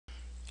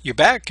You're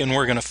back, and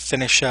we're going to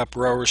finish up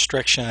row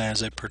restriction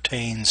as it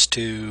pertains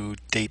to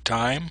date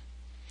time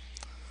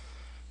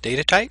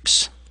data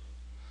types.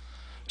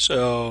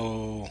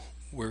 So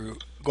we're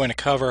going to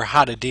cover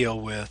how to deal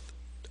with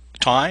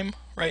time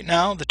right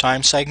now, the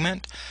time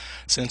segment.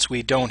 Since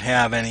we don't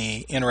have any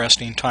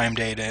interesting time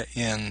data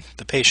in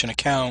the patient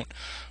account,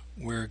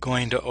 we're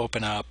going to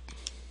open up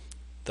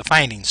the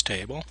findings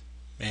table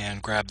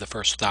and grab the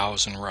first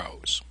 1,000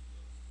 rows.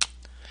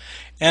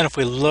 And if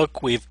we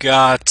look, we've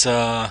got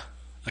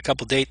a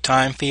couple date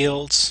time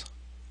fields,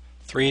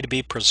 3 to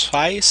be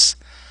precise,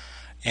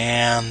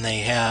 and they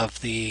have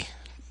the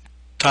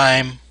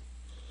time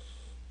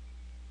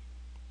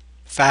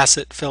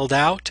facet filled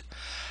out.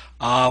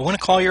 I want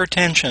to call your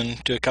attention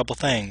to a couple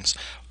things.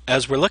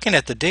 As we're looking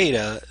at the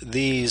data,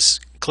 these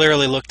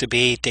clearly look to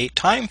be date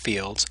time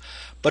fields,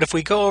 but if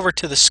we go over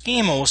to the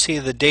schema, we'll see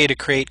the data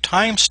create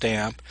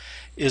timestamp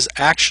is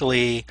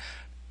actually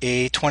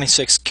a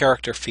 26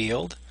 character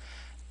field,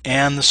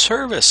 and the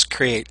service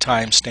create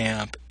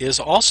timestamp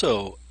is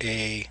also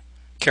a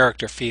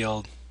character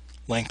field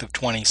length of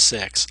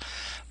 26.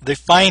 The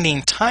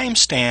finding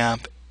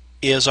timestamp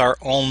is our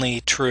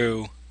only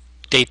true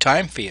date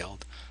time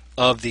field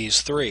of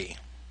these three.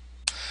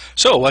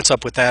 So what's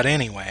up with that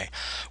anyway?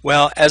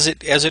 Well, as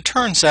it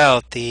turns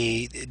out,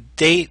 the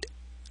two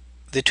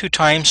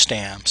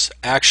timestamps,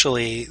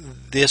 actually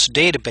this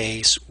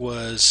database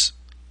was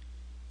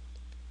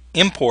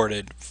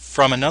imported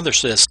from another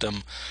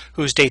system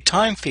whose date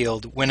time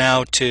field went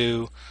out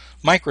to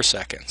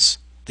microseconds.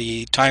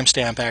 The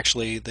timestamp,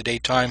 actually the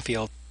date time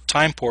field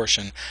time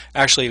portion,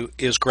 actually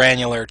is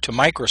granular to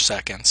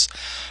microseconds,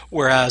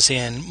 whereas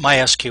in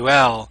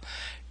MySQL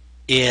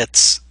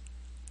it's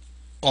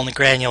only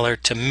granular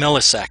to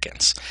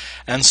milliseconds.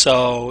 And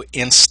so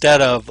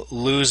instead of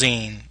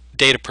losing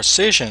data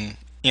precision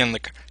in the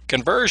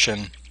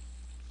conversion,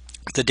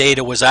 the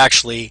data was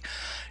actually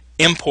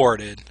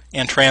imported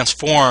and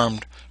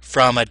transformed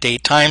from a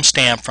date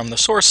timestamp from the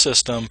source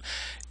system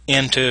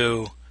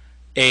into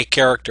a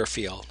character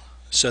field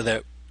so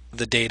that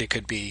the data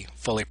could be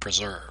fully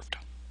preserved.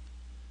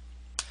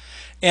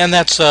 And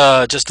that's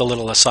just a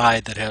little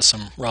aside that has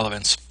some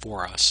relevance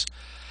for us.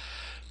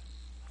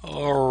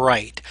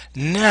 Alright,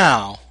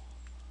 now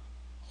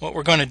what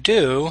we're going to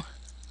do,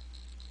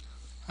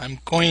 I'm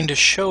going to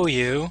show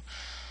you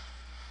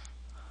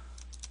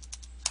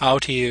how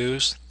to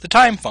use the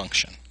time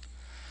function.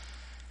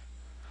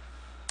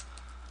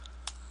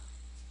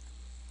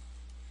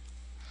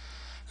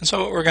 And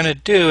so what we're going to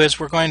do is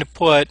we're going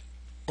to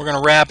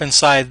wrap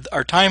inside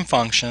our time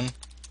function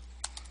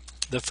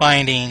the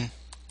finding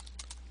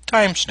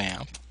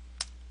timestamp.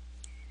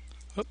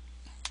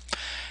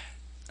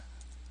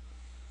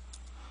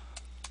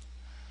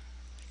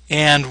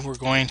 And we're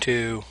going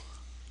to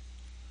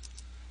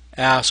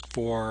ask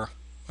for,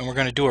 and we're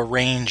going to do a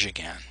range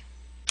again.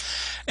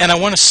 And I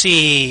want to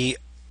see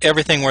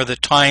everything where the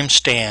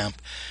timestamp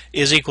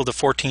is equal to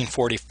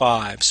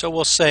 1445. So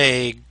we'll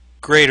say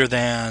greater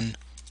than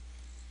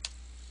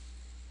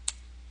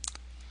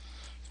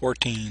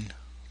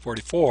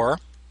 1444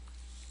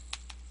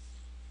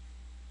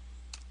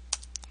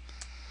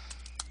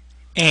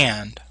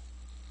 and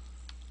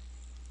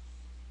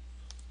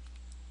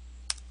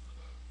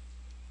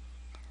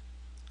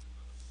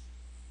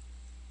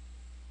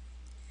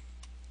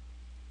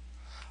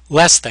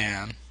less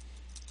than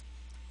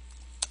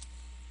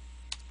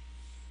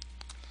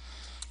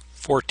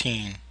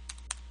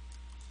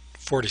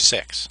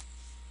 1446.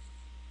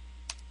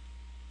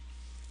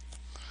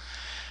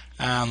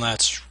 And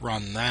let's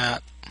run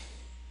that.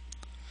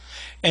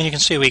 And you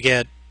can see we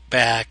get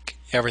back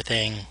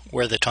everything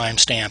where the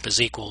timestamp is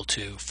equal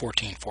to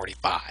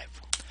 1445.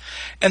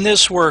 And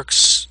this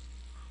works,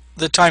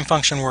 the time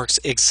function works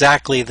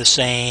exactly the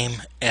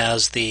same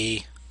as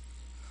the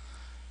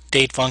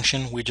date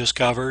function we just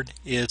covered.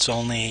 It's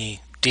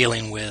only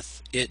dealing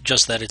with it,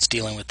 just that it's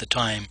dealing with the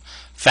time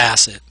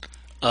facet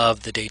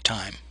of the date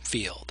time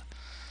field.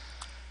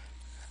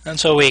 And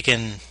so we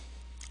can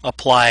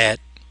apply it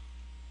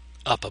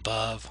up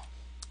above.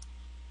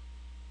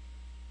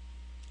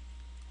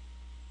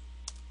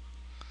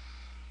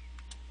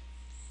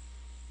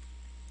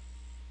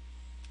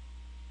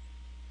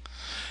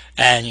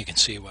 And you can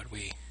see what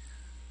we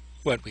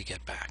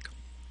get back.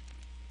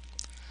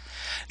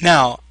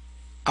 Now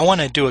I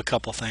want to do a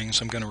couple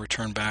things. I'm going to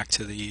return back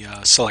to the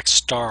select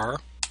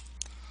star.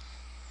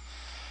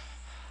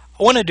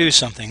 I want to do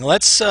something.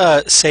 Let's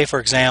say, for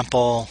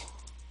example,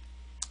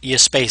 you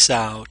space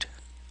out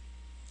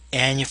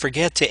and you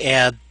forget to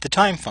add the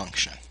time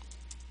function.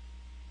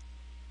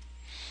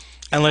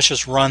 And let's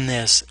just run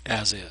this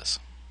as is.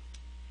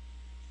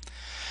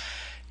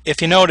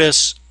 If you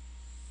notice,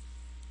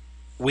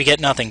 we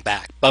get nothing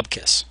back.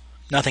 Bubkiss.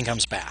 Nothing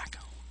comes back.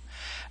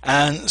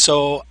 And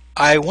so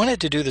I wanted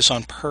to do this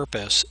on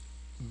purpose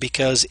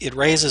because it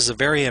raises a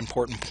very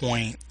important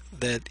point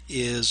that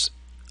is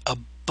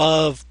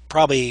above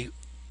probably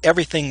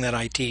everything that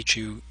I teach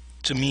you.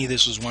 To me,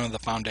 this is one of the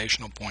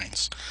foundational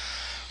points.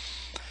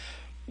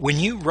 When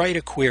you write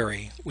a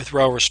query with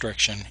row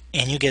restriction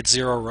and you get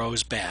 0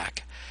 rows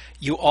back,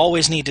 you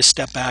always need to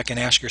step back and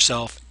ask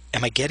yourself,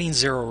 am I getting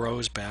 0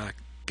 rows back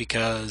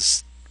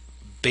because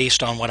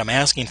based on what I'm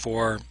asking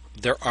for,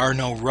 there are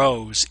no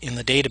rows in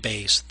the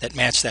database that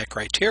match that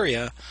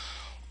criteria,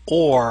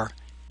 or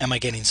am I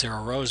getting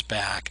 0 rows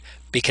back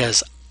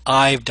because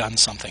I've done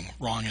something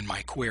wrong in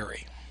my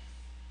query?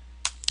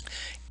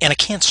 And I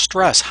can't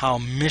stress how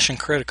mission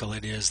critical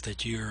it is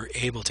that you're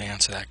able to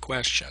answer that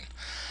question.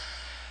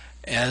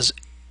 As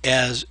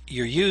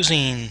you're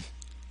using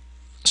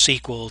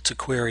SQL to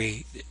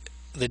query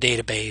the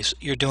database,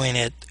 you're doing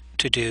it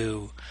to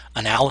do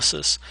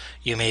analysis.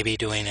 You may be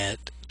doing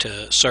it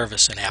to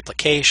service an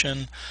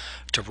application,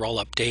 to roll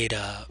up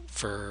data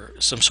for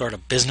some sort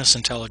of business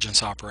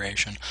intelligence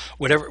operation,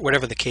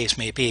 whatever the case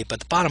may be. But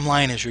the bottom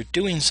line is you're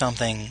doing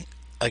something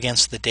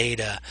against the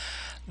data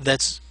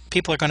that's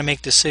people are going to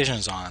make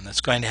decisions on, that's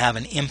going to have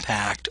an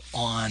impact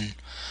on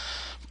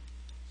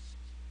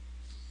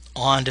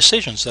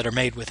decisions that are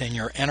made within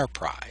your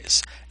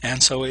enterprise.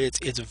 And so it's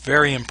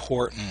very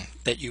important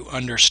that you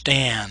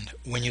understand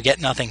when you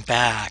get nothing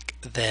back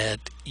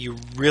that you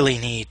really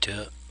need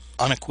to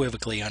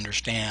unequivocally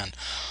understand,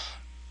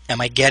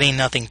 am I getting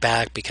nothing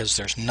back because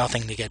there's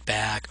nothing to get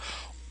back,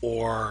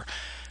 or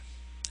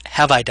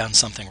have I done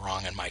something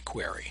wrong in my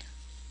query?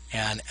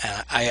 And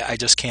I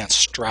just can't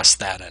stress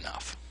that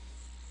enough.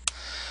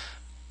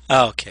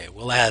 Okay,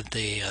 we'll add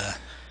the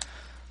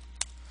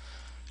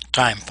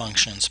time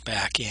functions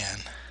back in.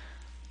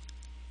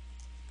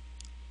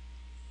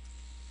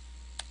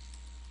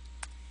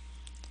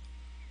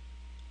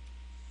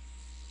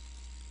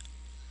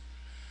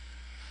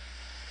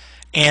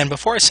 And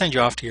before I send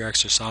you off to your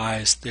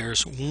exercise,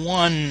 there's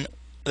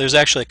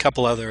actually a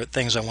couple other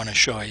things I want to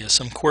show you.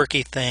 Some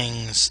quirky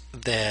things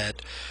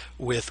that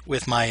with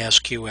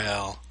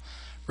MySQL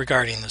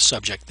regarding the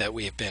subject that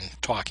we've been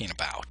talking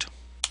about.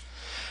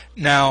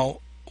 Now,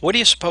 what do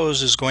you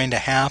suppose is going to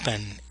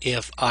happen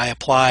if I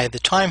apply the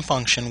time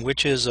function,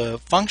 which is a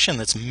function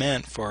that's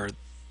meant for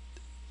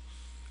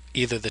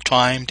either the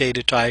time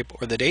data type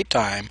or the date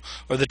time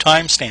or the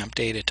timestamp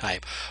data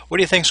type? What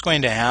do you think is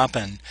going to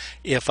happen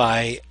if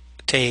I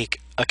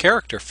take a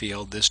character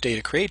field, this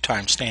data create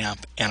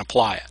timestamp, and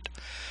apply it?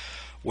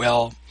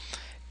 Well,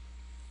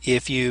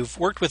 if you've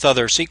worked with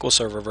other SQL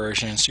Server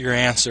versions, your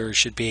answer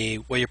should be,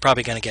 well, you're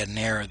probably going to get an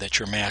error that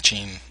you're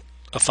matching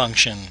a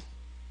function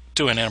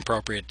to an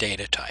inappropriate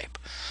data type.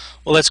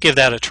 Well, let's give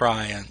that a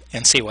try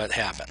and see what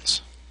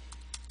happens.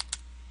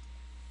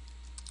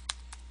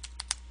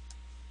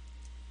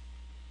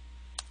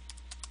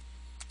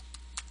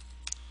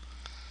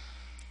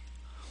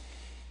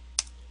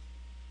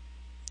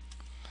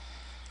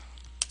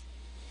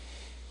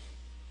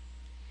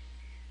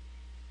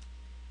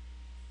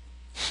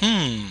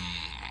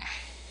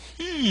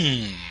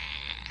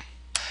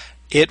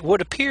 It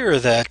would appear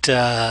that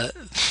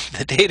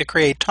the data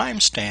create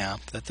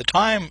timestamp, that the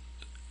time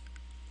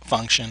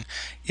function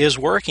is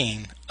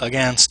working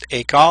against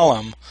a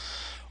column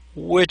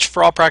which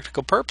for all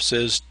practical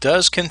purposes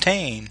does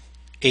contain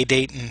a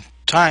date and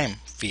time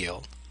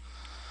field.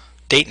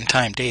 Date and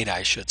time data,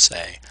 I should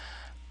say.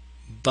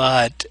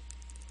 But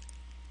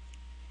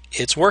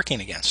it's working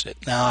against it.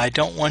 Now, I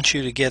don't want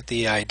you to get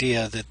the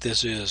idea that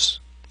this is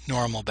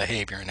normal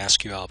behavior in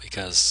SQL,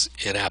 because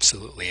it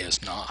absolutely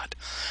is not.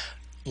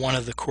 One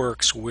of the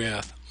quirks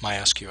with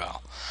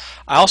MySQL.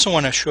 I also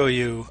want to show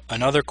you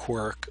another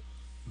quirk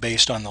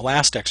based on the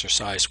last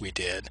exercise we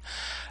did.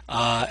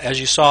 As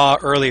you saw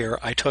earlier,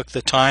 I took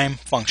the time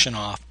function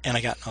off and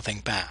I got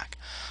nothing back.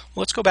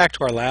 Well, let's go back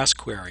to our last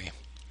query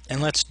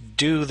and let's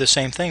do the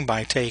same thing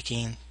by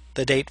taking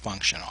the date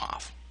function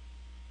off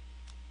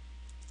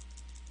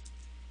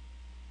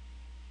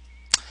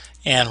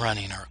and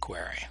running our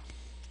query.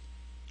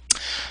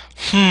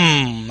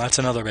 That's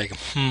another big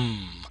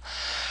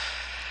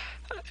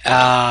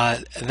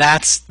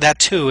that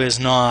too is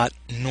not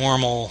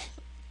normal,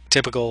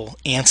 typical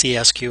ANSI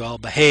SQL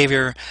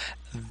behavior.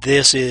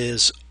 This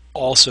is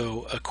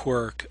also a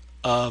quirk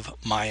of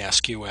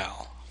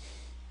MySQL,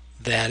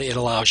 that it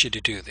allows you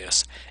to do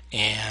this,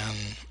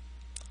 and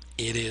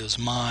it is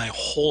my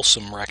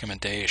wholesome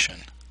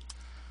recommendation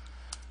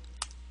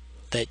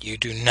that you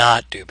do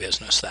not do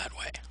business that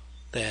way,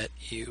 that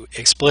you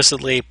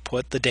explicitly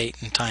put the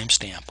date and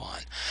timestamp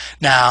on.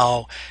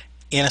 Now,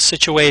 in a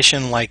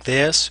situation like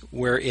this,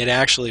 where it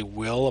actually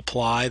will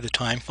apply the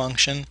time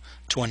function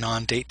to a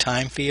non-date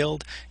time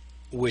field,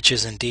 which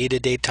is indeed a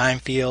date time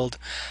field,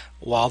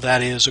 while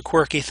that is a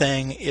quirky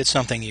thing, it's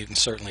something you can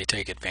certainly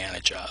take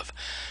advantage of,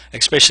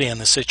 especially in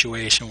the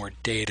situation where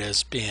data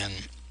has been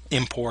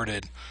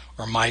imported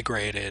or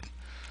migrated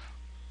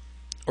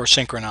or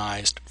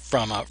synchronized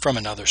from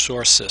another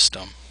source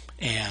system,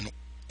 and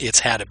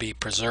it's had to be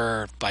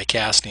preserved by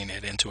casting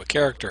it into a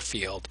character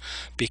field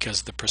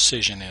because the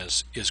precision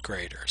is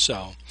greater.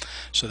 So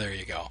there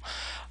you go.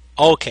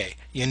 Okay,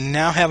 you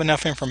now have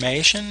enough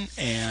information,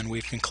 and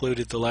we've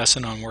concluded the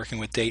lesson on working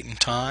with date and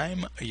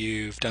time.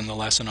 You've done the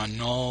lesson on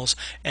nulls,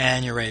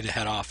 and you're ready to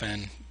head off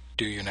and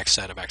do your next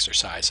set of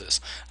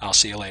exercises. I'll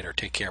see you later.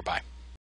 Take care. Bye.